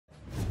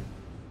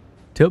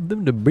Tell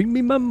them to bring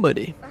me my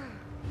money.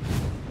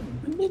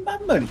 Give me my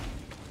money.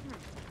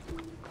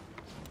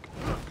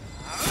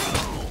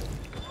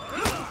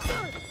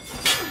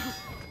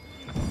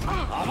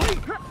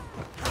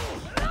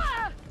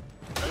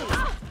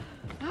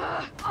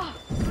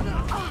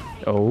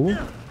 Oh.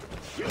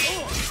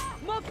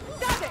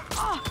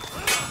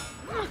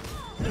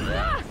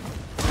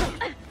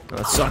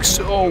 That sucks.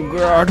 Oh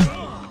god.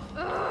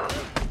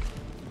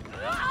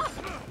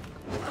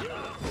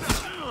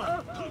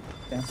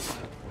 Yeah.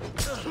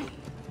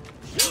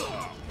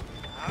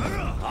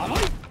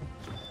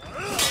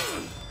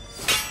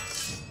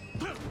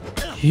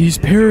 He's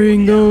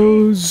parrying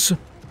those.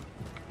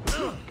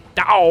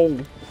 Ow.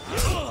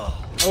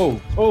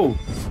 Oh, oh.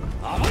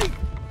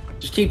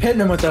 Just keep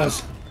hitting him with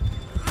those.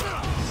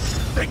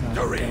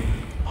 Victory.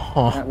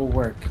 Huh. That will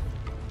work.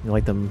 You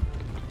like them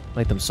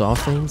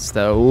soft things?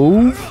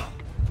 Though.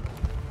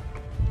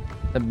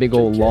 That big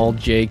old JK. lol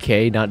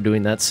JK not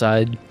doing that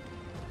side.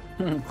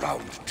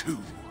 Round 2.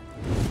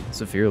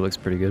 Saphira looks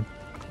pretty good.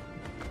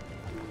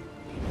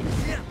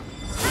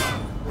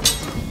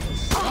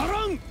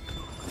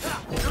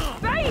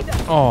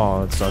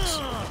 Oh, that sucks.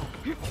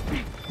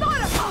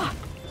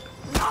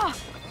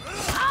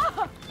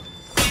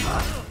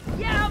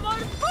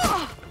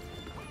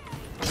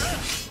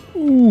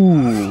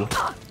 Ooh.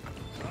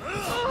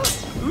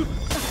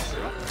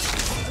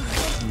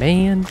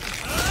 Man.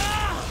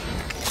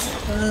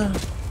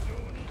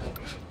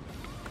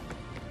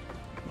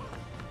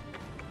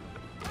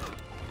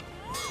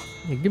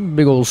 Yeah, give him a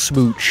big old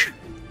smooch.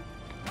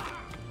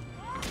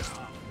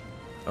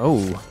 Oh.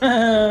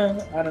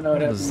 I don't know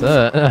what What was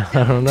happened. that?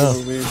 I don't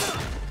know. Weird.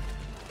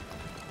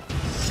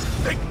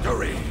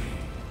 Victory.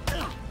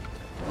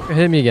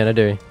 Hit me again, I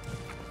dare you.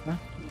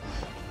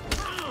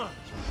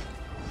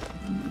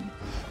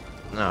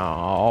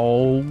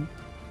 No.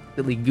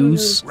 Silly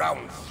goose.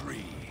 Round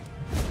 3.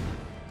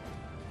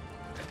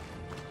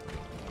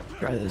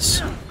 Try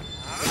this.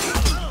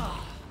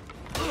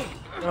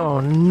 Oh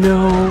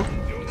no.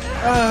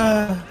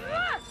 Oh,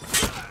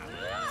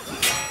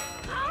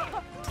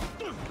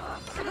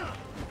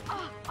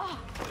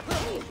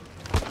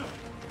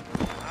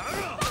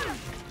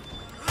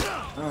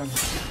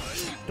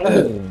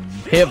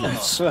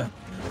 heavens.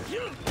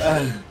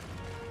 I'm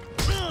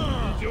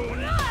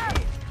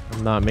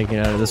not making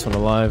it out of this one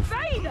alive.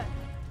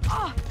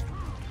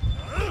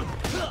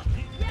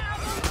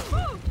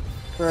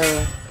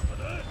 Bruh.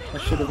 I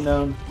should have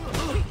known.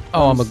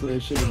 Oh, Honestly, I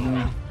should have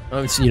known.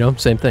 it's, you know,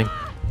 same thing.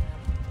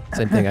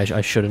 Same thing.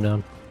 I should have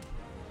known.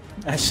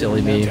 I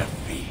Silly should've me. known.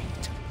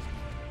 Defeat.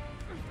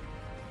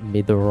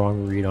 Made the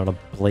wrong read on a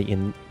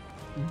blatant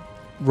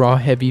raw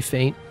heavy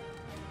feint.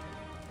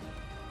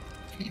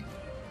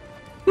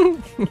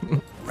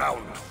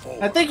 Round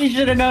 4. I think you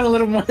should have known a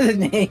little more than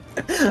me.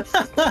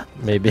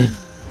 Maybe.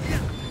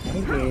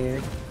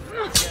 Okay.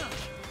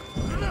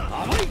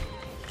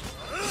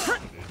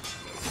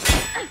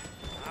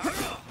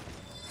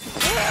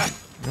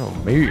 Oh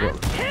man.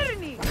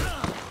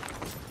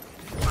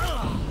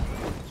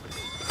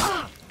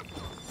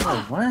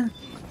 Oh, what?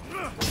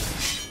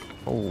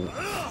 Oh.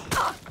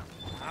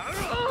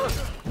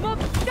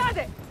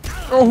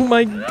 Oh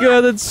my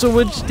god, that's so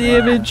much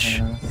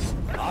damage.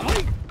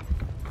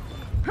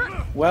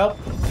 Well,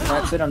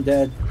 that's it. I'm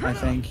dead. I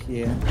think.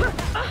 Yeah.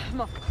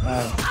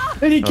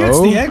 And he gets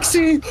Oh. the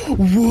XE.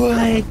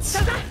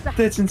 What?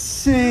 That's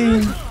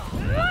insane.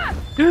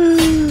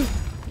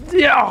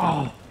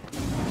 Yeah.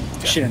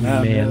 Should have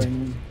known.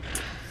 Man.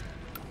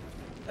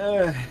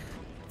 Really.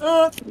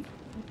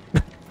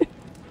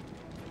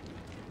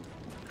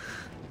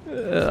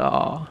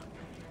 Uh,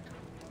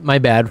 My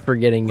bad for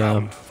getting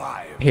Round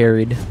 5.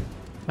 parried.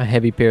 A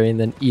heavy parry and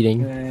then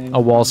eating a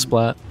wall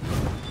splat.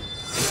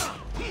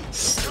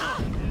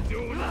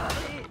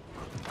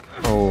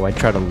 Oh, I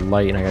tried to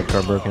light and I got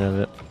car broken of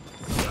it.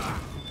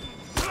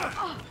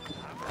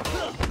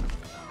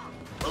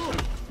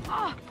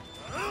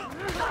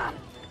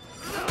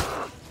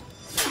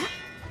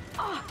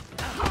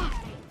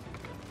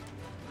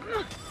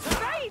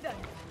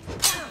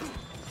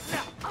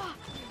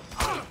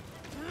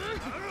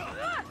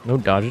 No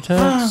dodge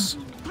attacks?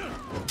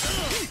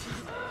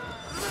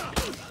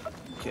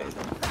 okay.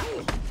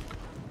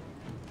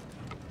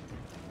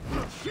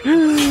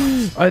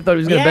 I thought he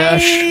was gonna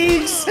bash.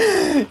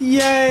 Yikes!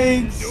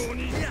 Yikes!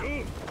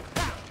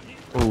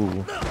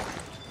 Ooh.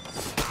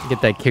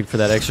 Get that kick for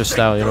that extra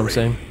style, you know what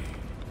I'm saying?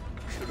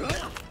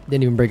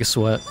 Didn't even break a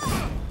sweat.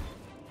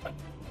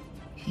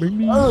 Bring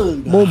me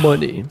more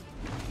money.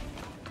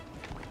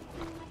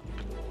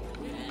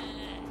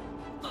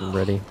 I'm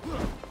ready.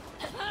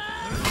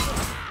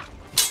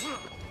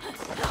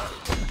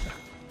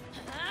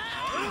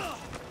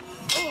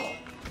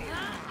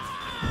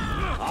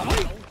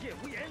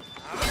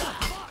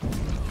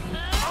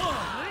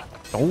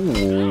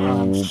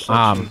 Oh,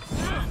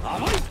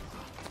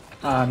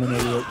 I'm an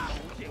idiot.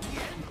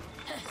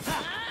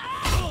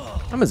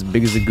 I'm as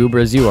big as a goober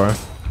as you are.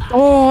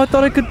 Oh, I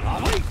thought I could.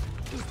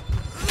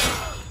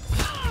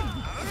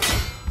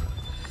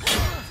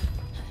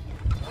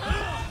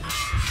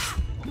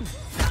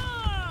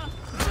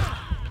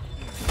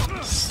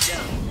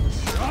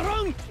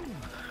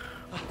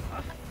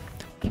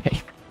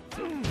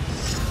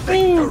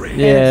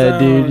 Yeah,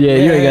 dude. Yeah,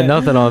 you ain't got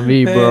nothing on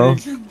me, bro.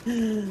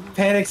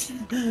 Panics.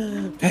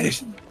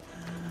 Panics.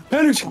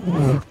 Panics.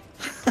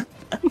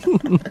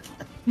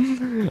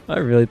 I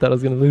really thought I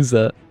was gonna lose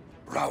that.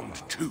 Round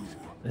 2.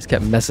 I just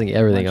kept messing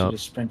everything I want up. you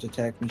to sprint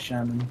attack me,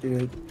 Shaman,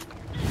 dude.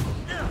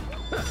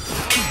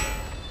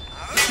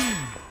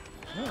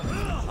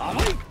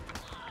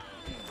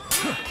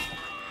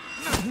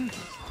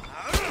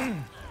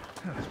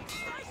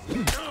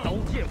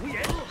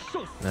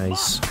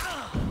 Nice.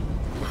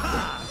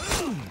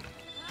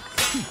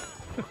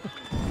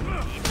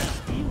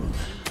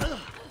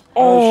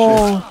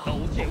 Oh,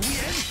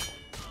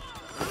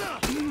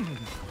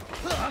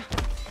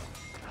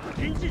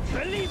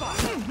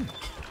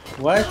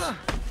 what?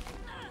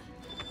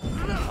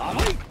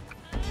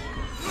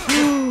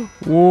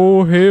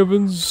 Whoa,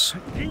 heavens.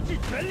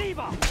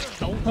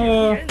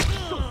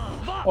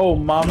 Oh,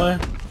 mama.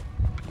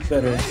 You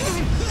better.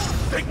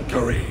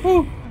 Victory.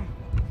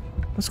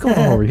 What's going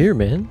on over here,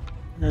 man?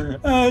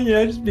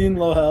 Yeah, just being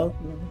low health.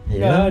 Yeah?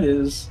 Yeah, it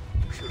is.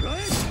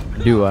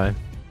 Do I?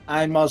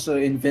 I'm also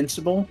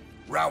invincible.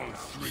 Round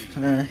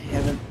 3.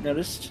 Haven't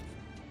noticed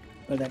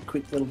by that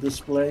quick little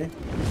display.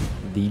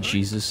 The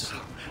Jesus.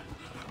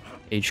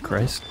 H.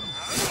 Christ.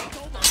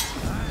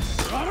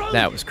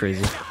 That was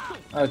crazy.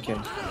 Okay.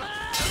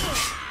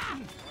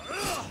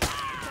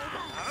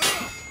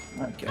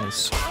 Okay.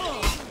 Nice.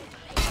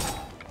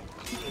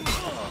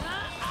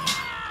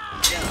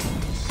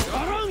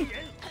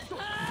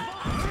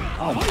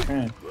 Oh my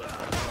god.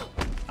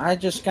 I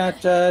just got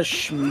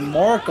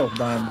schmorkeled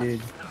on,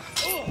 dude.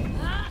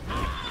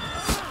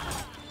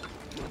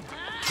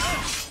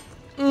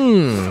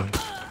 Mmm.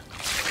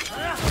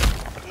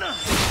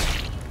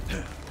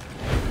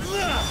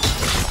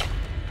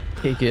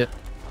 Take it.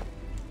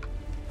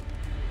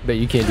 Bet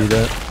you can't do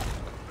that.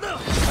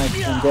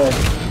 I'm dead.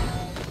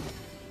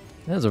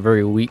 That was a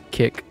very weak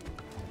kick.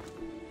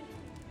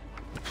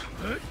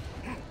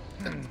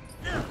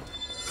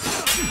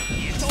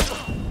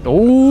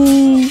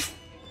 Oh!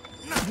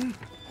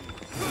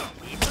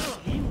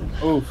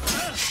 Oof.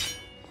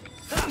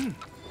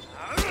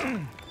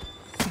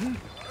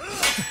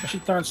 I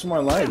should throw in some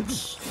more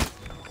lights.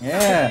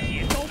 Yeah.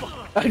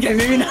 Okay,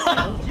 maybe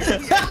not.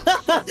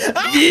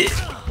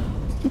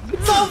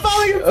 It's all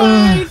falling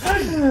apart.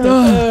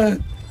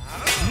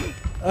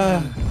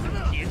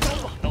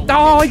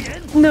 Oh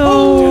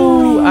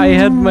no! I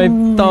had my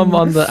thumb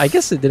on the. I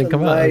guess it didn't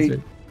come out.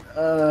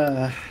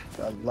 The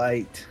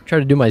light. Tried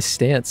to do my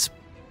stance,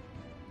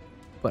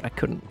 but I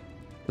couldn't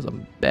because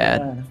I'm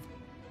bad.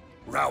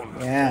 Round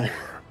 4. Yeah.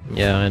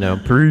 Yeah, I know.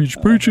 Preach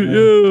it.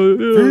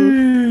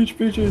 Yeah.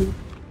 Preach it.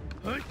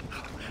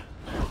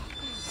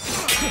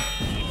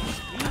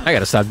 I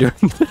gotta stop doing.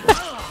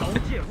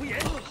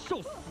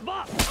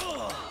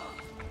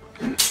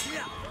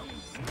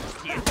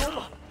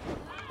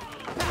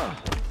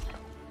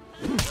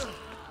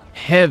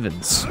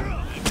 Heavens!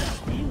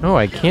 No,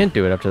 I can't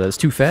do it after that. It's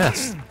too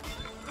fast.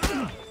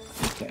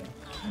 Okay.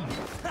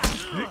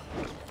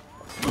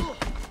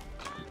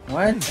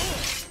 What?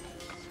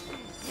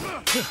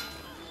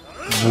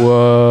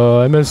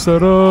 Whoa! I messed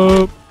that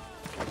up.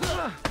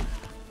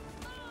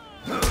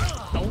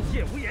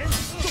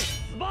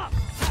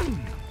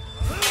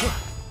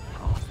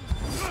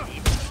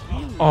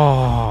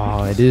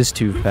 Oh, it is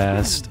too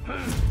fast.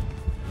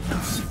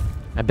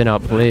 I've been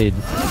outplayed.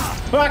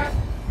 Fuck!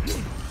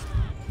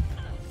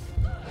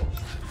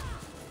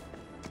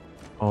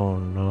 Oh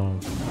no.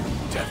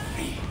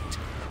 Defeat.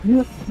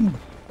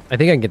 I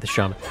think I can get the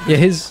shaman.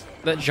 Yeah,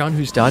 that John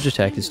Who's dodge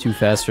attack is too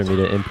fast for me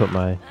to input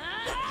my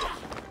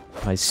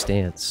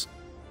stance.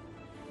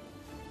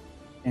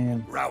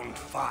 And Round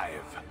 5.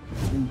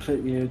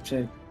 input your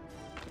attack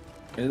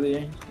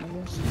earlier, I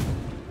guess.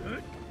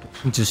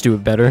 Just do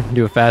it better,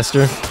 do it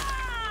faster.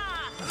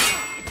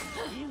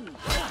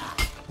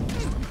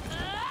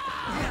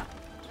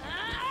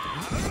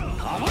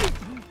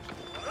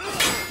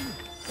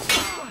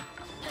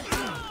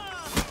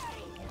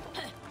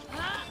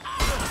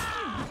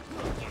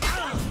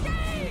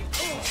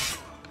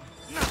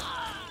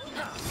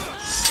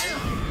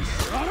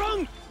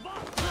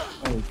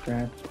 Holy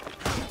crap.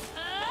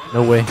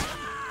 No way.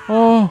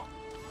 Oh.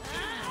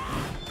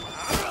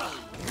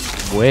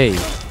 Way.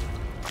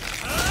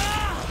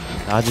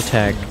 Dodge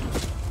attack.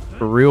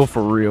 For real,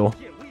 for real.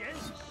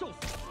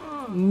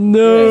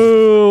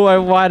 No, I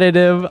wanted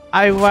him.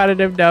 I wanted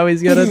him. Now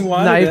he's got a You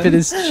wanted knife in him.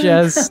 his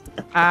chest.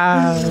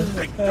 Ah.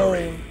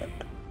 Victory.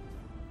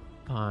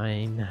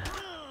 Fine.